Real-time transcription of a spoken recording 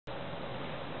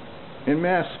In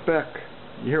mass spec,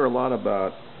 you hear a lot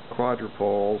about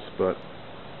quadrupoles, but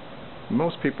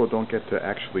most people don't get to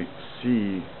actually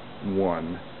see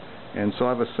one. And so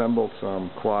I've assembled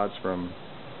some quads from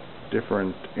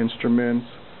different instruments,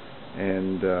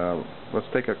 and let's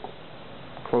take a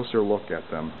closer look at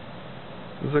them.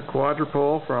 This is a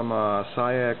quadrupole from a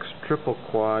SCIEX triple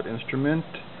quad instrument,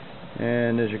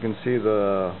 and as you can see,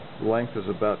 the length is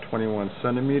about 21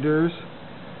 centimeters.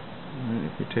 And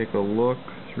if you take a look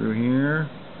through here,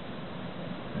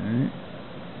 okay,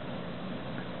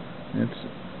 it's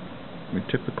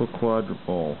a typical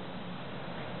quadrupole.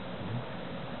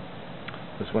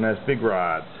 This one has big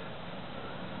rods.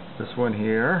 This one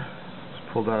here is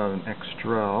pulled out of an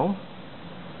Extrel.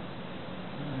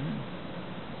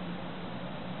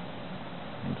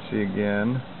 You can see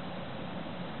again,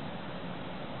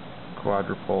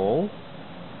 quadrupole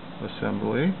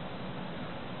assembly,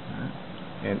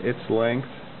 and its length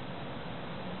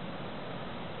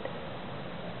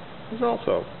is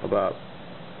also about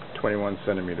 21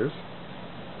 centimeters.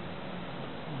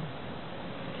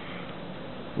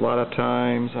 A lot of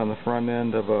times on the front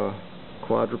end of a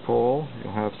quadrupole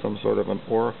you'll have some sort of an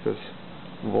orifice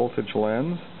voltage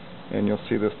lens, and you'll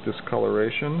see this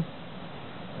discoloration,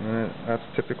 and that's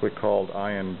typically called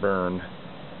ion burn.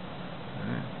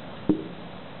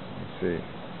 Let's see,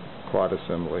 quad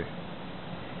assembly.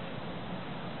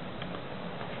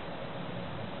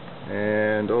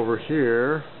 And over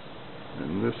here,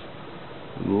 in this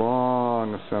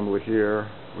long assembly here,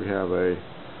 we have a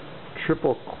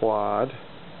triple quad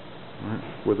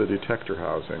with a detector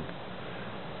housing.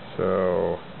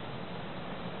 So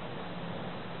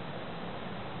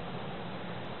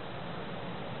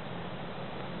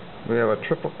we have a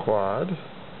triple quad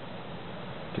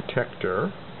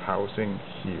detector housing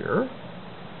here,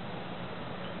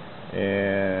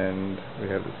 and we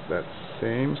have that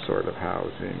same sort of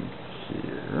housing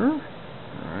here.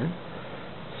 Alright,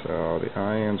 so the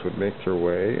ions would make their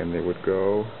way and they would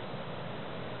go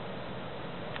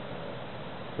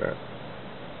that.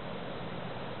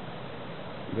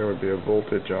 There would be a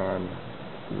voltage on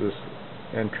this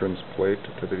entrance plate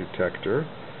to the detector,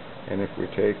 and if we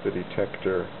take the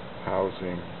detector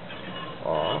housing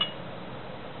off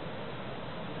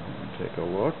and take a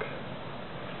look,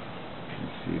 you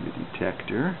see the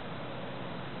detector.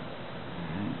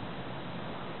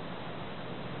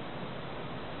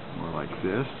 More like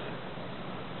this.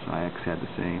 SCIEX had the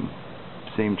same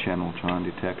Channeltron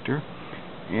detector,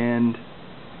 and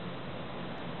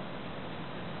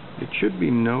it should be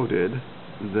noted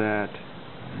that,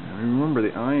 remember,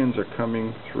 the ions are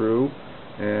coming through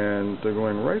and they're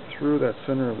going right through that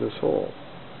center of this hole.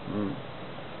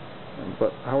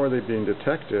 But how are they being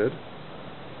detected?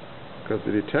 Because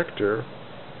the detector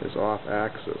is off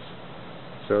axis.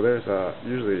 So there's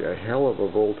usually a hell of a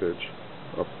voltage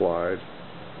applied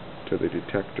to the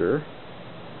detector.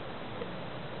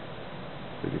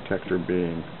 The detector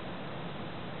being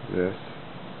this.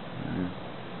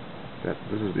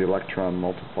 This is the electron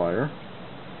multiplier,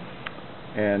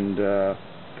 and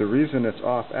the reason it's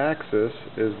off axis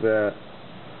is that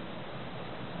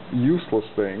useless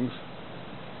things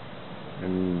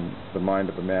in the mind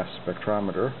of a mass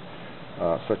spectrometer,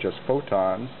 such as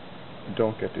photons,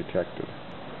 don't get detected.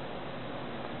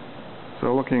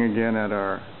 So looking again at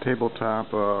our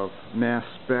tabletop of mass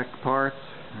spec parts,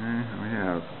 we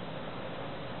have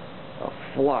a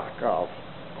flock of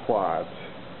quads.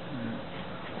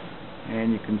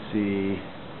 And you can see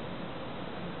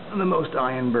the most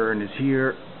ion burn is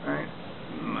here. Right?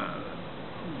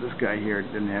 This guy here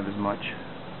didn't have as much,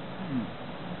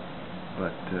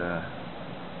 but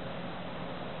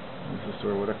this is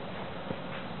sort of what a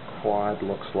quad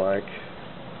looks like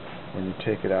when you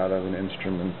take it out of an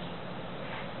instrument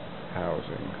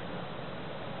housing.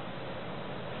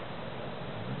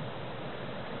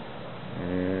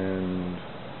 And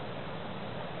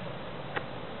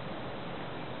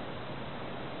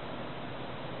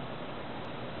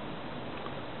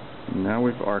now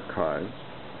we've archived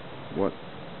what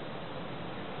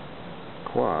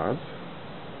quads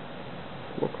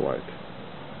look like.